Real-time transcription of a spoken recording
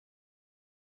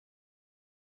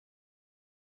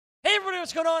everybody,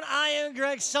 what's going on? I am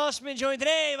Greg Sussman, joined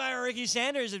today by Ricky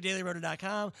Sanders of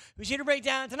DailyRoto.com, who's here to break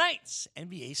down tonight's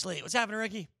NBA slate. What's happening,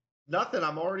 Ricky? Nothing.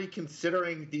 I'm already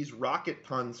considering these rocket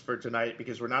puns for tonight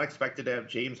because we're not expected to have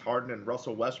James Harden and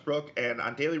Russell Westbrook. And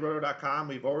on DailyRoto.com,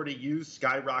 we've already used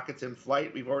Skyrockets in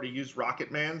Flight. We've already used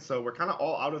Rocket Man. So we're kind of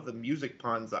all out of the music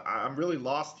puns. I'm really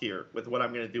lost here with what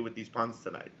I'm going to do with these puns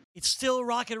tonight. It's still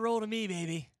rock and roll to me,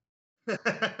 baby.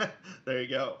 There you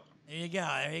go. There you go.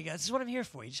 There you go. This is what I'm here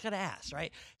for. You just got to ask,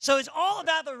 right? So it's all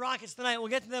about the Rockets tonight. We'll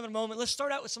get to them in a moment. Let's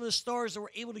start out with some of the stars that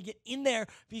were able to get in there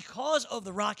because of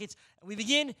the Rockets. And we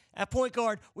begin at point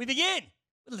guard. We begin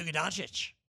with Luka Doncic.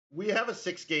 We have a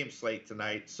 6-game slate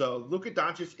tonight, so Luka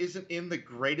Doncic isn't in the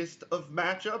greatest of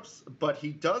matchups, but he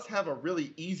does have a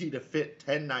really easy-to-fit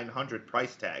 10,900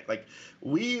 price tag. Like,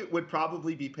 we would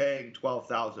probably be paying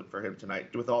 $12,000 for him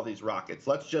tonight with all these Rockets.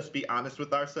 Let's just be honest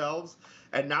with ourselves.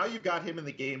 And now you've got him in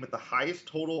the game with the highest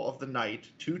total of the night,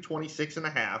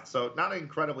 226.5, so not an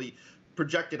incredibly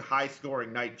projected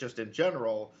high-scoring night just in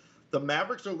general. The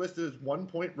Mavericks are listed as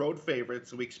 1-point road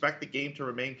favorites, so we expect the game to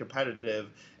remain competitive.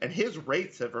 And his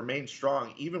rates have remained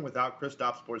strong even without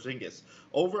Kristaps Porzingis.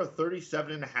 Over a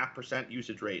 37.5%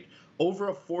 usage rate, over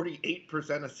a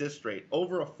 48% assist rate,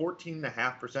 over a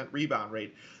 14.5% rebound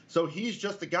rate. So he's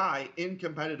just a guy in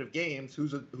competitive games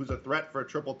who's a threat for a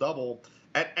triple-double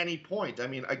at any point. I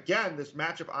mean, again, this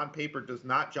matchup on paper does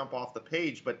not jump off the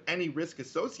page, but any risk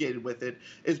associated with it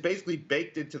is basically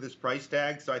baked into this price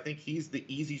tag. So I think he's the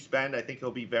easy spend. I think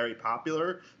he'll be very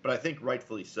popular, but I think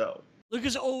rightfully so.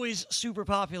 Luka's always super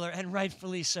popular, and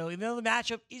rightfully so. Even though the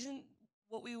matchup isn't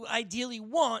what we ideally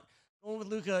want, going with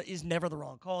Luka is never the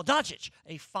wrong call. Doncic,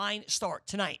 a fine start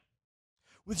tonight.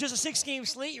 With just a 6-game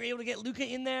slate, you're able to get Luka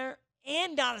in there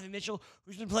and Donovan Mitchell,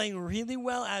 who's been playing really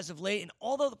well as of late. And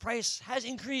although the price has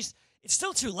increased, it's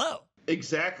still too low.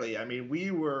 Exactly. I mean, we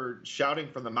were shouting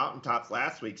from the mountaintops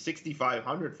last week,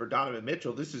 6,500 for Donovan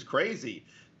Mitchell. This is crazy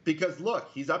because, look,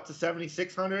 he's up to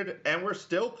 7,600, and we're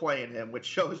still playing him, which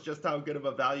shows just how good of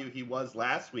a value he was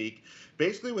last week.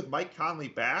 Basically, with Mike Conley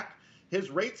back, his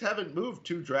rates haven't moved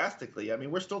too drastically. I mean,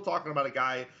 we're still talking about a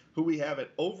guy who we have at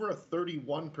over a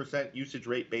 31% usage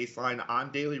rate baseline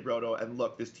on Daily Roto. And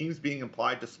look, this team's being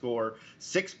implied to score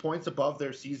 6 points above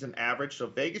their season average. So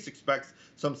Vegas expects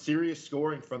some serious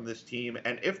scoring from this team.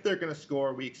 And if they're going to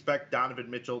score, we expect Donovan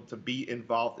Mitchell to be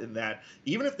involved in that.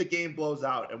 Even if the game blows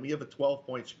out and we have a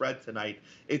 12-point spread tonight,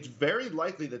 it's very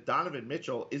likely that Donovan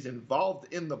Mitchell is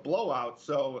involved in the blowout.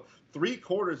 So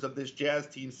 3/4 of this Jazz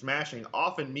team smashing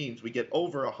often means we get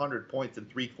over 100 points in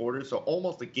 3/4, so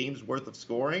almost a game's worth of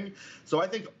scoring. So I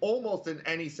think almost in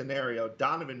any scenario,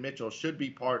 Donovan Mitchell should be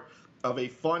part of a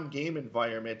fun game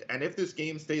environment. And if this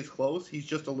game stays close, he's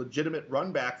just a legitimate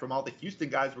run back from all the Houston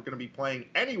guys we're going to be playing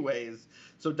anyways.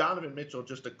 So Donovan Mitchell,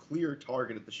 just a clear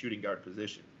target at the shooting guard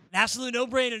position. An absolute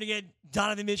no-brainer to get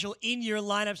Donovan Mitchell in your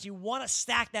lineups. You want to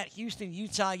stack that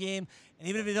Houston-Utah game. And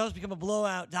even if it does become a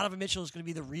blowout, Donovan Mitchell is going to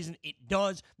be the reason it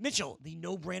does. Mitchell, the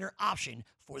no-brainer option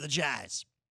for the Jazz.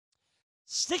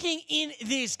 Sticking in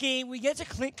this game, we get to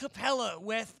Clint Capella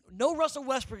with no Russell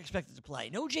Westbrook expected to play,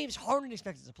 no James Harden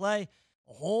expected to play.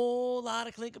 A whole lot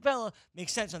of Clint Capella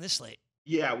makes sense on this slate.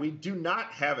 Yeah, we do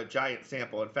not have a giant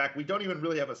sample. In fact, we don't even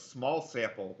really have a small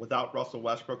sample without Russell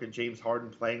Westbrook and James Harden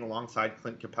playing alongside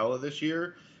Clint Capella this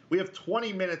year. We have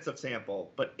 20 minutes of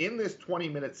sample, but in this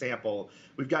 20-minute sample,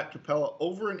 we've got Capella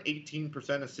over an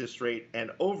 18% assist rate and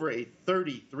over a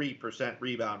 33%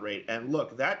 rebound rate. And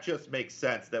look, that just makes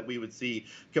sense that we would see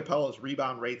Capella's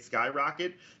rebound rate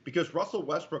skyrocket because Russell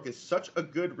Westbrook is such a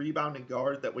good rebounding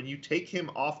guard that when you take him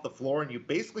off the floor and you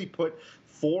basically put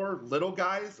 4 little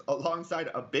guys alongside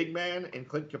a big man in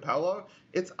Clint Capella,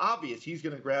 it's obvious he's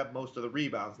going to grab most of the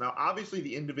rebounds. Now, obviously,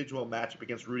 the individual matchup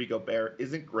against Rudy Gobert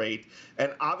isn't great,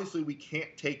 and obviously we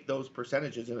can't take those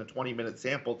percentages in a 20-minute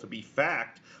sample to be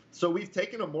fact. So we've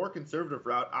taken a more conservative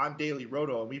route on Daily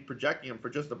Roto, and we're projecting him for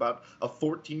just about a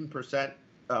 14%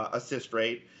 assist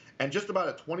rate and just about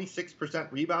a 26%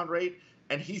 rebound rate,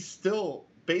 and he's still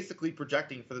basically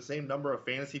projecting for the same number of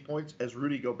fantasy points as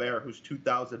Rudy Gobert, who's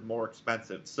 2,000 more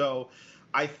expensive. So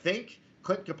I think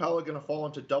Clint Capella going to fall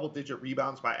into double-digit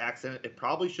rebounds by accident. It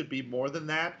probably should be more than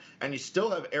that. And you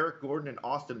still have Eric Gordon and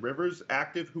Austin Rivers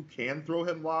active who can throw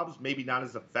him lobs, maybe not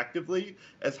as effectively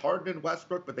as Harden and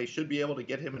Westbrook, but they should be able to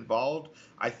get him involved.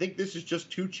 I think this is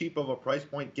just too cheap of a price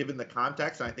point given the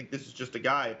context, and I think this is just a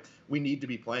guy we need to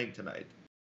be playing tonight.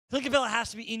 Clint Capella has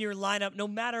to be in your lineup no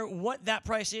matter what that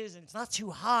price is, and it's not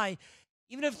too high.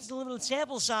 Even if it's a limited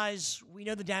sample size, we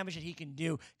know the damage that he can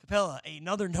do. Capella,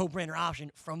 another no-brainer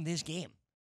option from this game.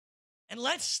 And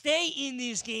let's stay in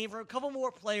this game for a couple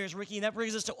more players, Ricky, and that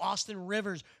brings us to Austin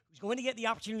Rivers, who's going to get the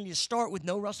opportunity to start with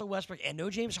no Russell Westbrook and no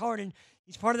James Harden.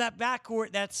 He's part of that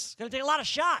backcourt that's going to take a lot of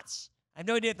shots. I have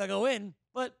no idea if they'll go in,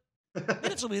 but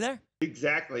minutes will be there.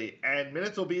 Exactly. And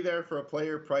minutes will be there for a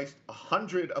player priced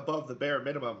 100 above the bare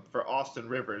minimum for Austin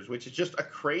Rivers, which is just a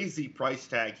crazy price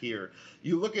tag here.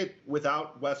 You look at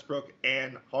without Westbrook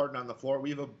and Harden on the floor, we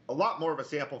have a lot more of a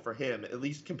sample for him, at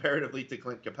least comparatively to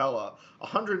Clint Capella.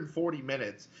 140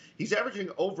 minutes. He's averaging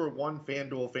over 1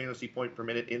 FanDuel fantasy point per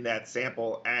minute in that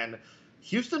sample, and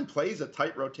Houston plays a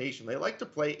tight rotation. They like to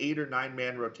play 8 or 9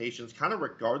 man rotations, kind of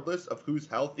regardless of who's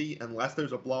healthy, unless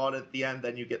there's a blowout at the end.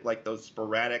 Then you get like those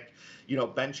sporadic,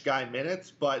 bench guy minutes.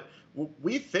 But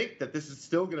we think that this is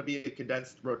still going to be a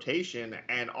condensed rotation,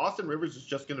 and Austin Rivers is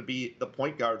just going to be the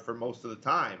point guard for most of the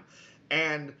time.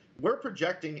 And we're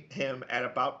projecting him at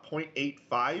about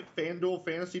 0.85 FanDuel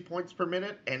fantasy points per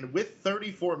minute. And with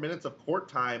 34 minutes of court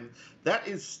time, that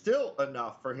is still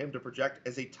enough for him to project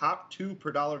as a top 2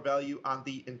 per dollar value on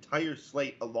the entire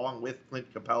slate, along with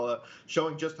Clint Capella,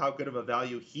 showing just how good of a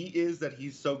value he is, that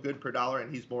he's so good per dollar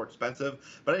and he's more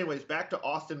expensive. But anyways, back to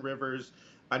Austin Rivers.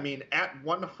 I mean, at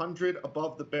 100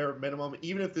 above the bare minimum,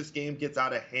 even if this game gets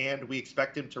out of hand, we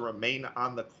expect him to remain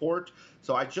on the court.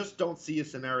 So I just don't see a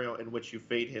scenario in which you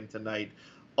fade him tonight,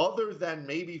 other than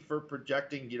maybe for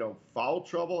projecting, foul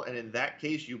trouble. And in that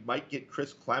case, you might get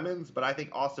Chris Clemens. But I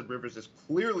think Austin Rivers is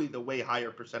clearly the way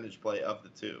higher percentage play of the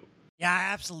two.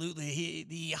 Yeah, absolutely.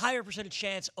 The higher percentage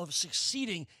chance of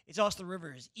succeeding is Austin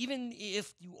Rivers. Even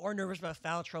if you are nervous about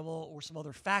foul trouble or some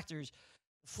other factors,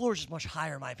 the floor is just much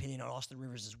higher, in my opinion, on Austin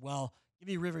Rivers as well. Give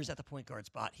me Rivers at the point guard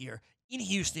spot here in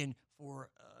Houston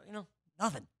for,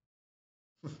 nothing.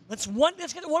 Let's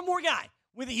get one more guy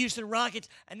with the Houston Rockets,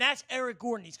 and that's Eric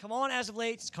Gordon. He's come on as of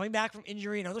late. He's coming back from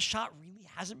injury. I know the shot really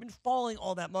hasn't been falling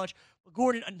all that much, but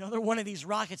Gordon, another one of these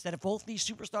Rockets that if both these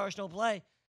superstars don't play,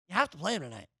 you have to play him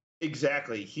tonight.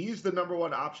 Exactly. He's the number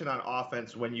one option on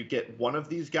offense when you get one of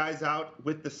these guys out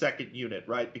with the second unit,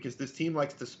 right? Because this team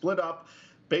likes to split up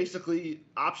basically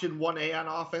option 1A on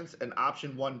offense and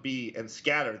option 1B and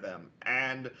scatter them.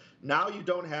 And now you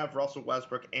don't have Russell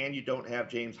Westbrook and you don't have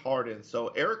James Harden. So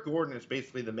Eric Gordon is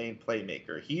basically the main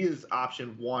playmaker. He is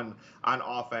option 1 on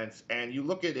offense. And you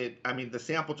look at it, I mean, the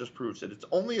sample just proves it. It's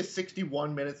only a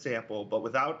 61-minute sample, but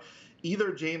without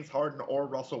either James Harden or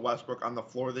Russell Westbrook on the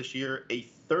floor this year, a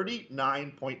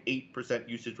 39.8%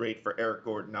 usage rate for Eric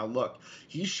Gordon. Now, look,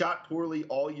 he shot poorly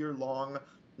all year long.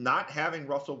 Not having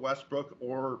Russell Westbrook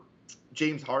or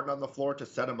James Harden on the floor to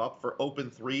set him up for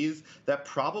open threes, that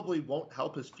probably won't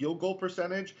help his field goal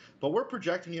percentage, but we're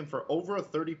projecting him for over a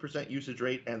 30% usage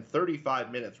rate and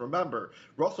 35 minutes. Remember,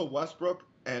 Russell Westbrook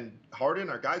and Harden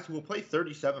are guys who will play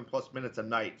 37 plus minutes a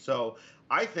night. So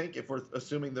I think if we're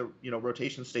assuming the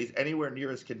rotation stays anywhere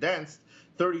near as condensed,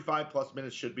 35 plus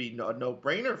minutes should be a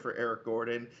no-brainer for Eric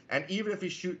Gordon. And even if he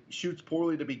shoots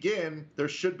poorly to begin, there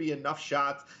should be enough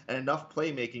shots and enough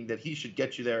playmaking that he should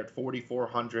get you there at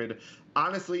 4,400.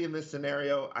 Honestly, in this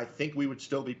scenario, I think we would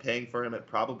still be paying for him at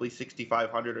probably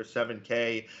 6,500 or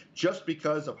 7K just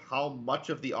because of how much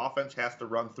of the offense has to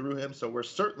run through him. So we're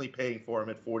certainly paying for him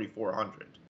at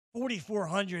 4,400.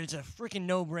 4,400, it's a freaking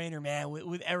no-brainer, man,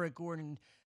 with Eric Gordon.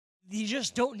 You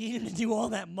just don't need him to do all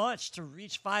that much to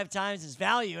reach 5 times his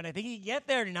value, and I think he can get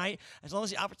there tonight as long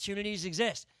as the opportunities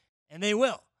exist, and they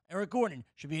will. Eric Gordon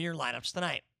should be in your lineups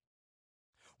tonight.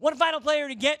 One final player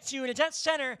to get to, and it's at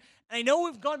center, and I know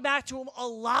we've gone back to him a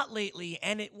lot lately,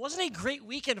 and it wasn't a great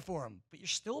weekend for him, but you're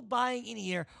still buying in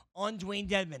here on Dwayne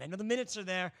Dedmon. I know the minutes are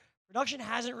there. Production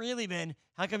hasn't really been.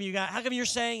 How come you're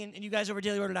saying, and you guys over at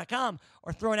dailyorder.com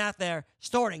are throwing out there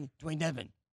starting Dwayne Dedmon?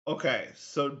 Okay,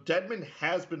 so Dedmon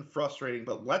has been frustrating,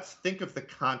 but let's think of the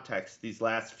context these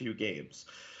last few games.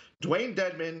 Dwayne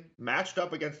Dedmon matched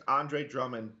up against Andre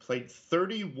Drummond, played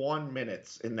 31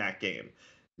 minutes in that game.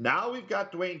 Now we've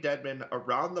got Dwayne Dedmon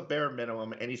around the bare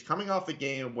minimum, and he's coming off a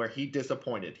game where he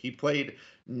disappointed. He played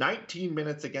 19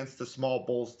 minutes against the small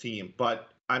Bulls team, but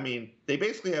I mean, they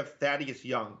basically have Thaddeus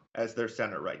Young as their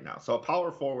center right now. So a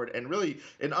power forward, and really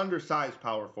an undersized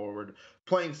power forward,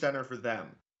 playing center for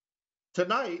them.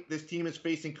 Tonight, this team is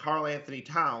facing Karl Anthony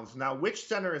Towns. Now, which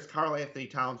center is Karl Anthony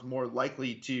Towns more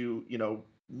likely to,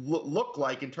 look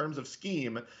like in terms of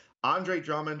scheme? Andre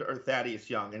Drummond or Thaddeus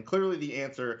Young? And clearly the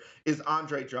answer is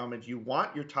Andre Drummond. You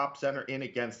want your top center in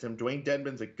against him. Dwayne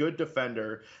Dedmon's a good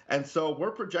defender. And so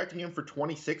we're projecting him for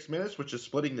 26 minutes, which is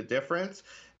splitting the difference.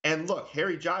 And look,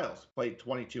 Harry Giles played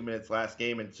 22 minutes last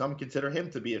game, and some consider him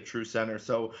to be a true center.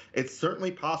 So it's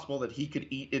certainly possible that he could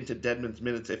eat into Dedmon's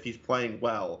minutes if he's playing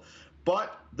well.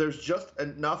 But there's just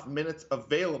enough minutes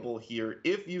available here.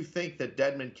 If you think that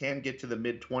Dedmon can get to the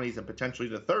mid-20s and potentially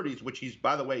the 30s, which he's,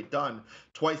 by the way, done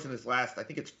twice in his last, I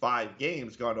think it's 5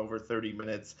 games, gone over 30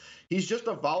 minutes. He's just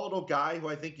a volatile guy who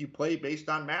I think you play based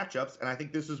on matchups, and I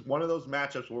think this is one of those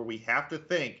matchups where we have to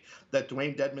think that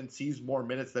Dwayne Dedmon sees more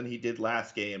minutes than he did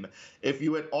last game. If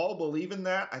you at all believe in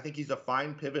that, I think he's a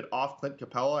fine pivot off Clint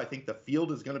Capella. I think the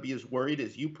field is going to be as worried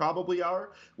as you probably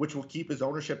are, which will keep his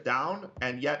ownership down,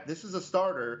 and yet this is a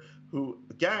starter who,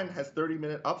 again, has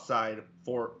 30-minute upside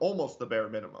for almost the bare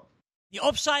minimum. The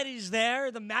upside is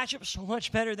there. The matchup is so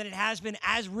much better than it has been,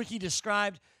 as Ricky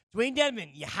described. Dwayne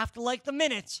Dedmon, you have to like the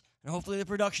minutes, and hopefully the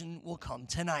production will come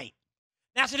tonight.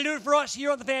 That's going to do it for us here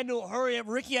on the FanDuel Hurry Up.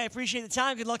 Ricky, I appreciate the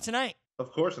time. Good luck tonight.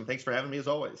 Of course, and thanks for having me as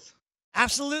always.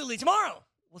 Absolutely. Tomorrow,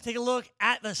 we'll take a look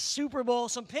at the Super Bowl.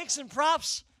 Some picks and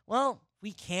props, well,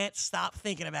 we can't stop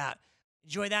thinking about.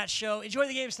 Enjoy that show. Enjoy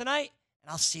the games tonight,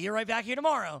 and I'll see you right back here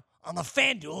tomorrow on the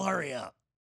FanDuel Hurry Up.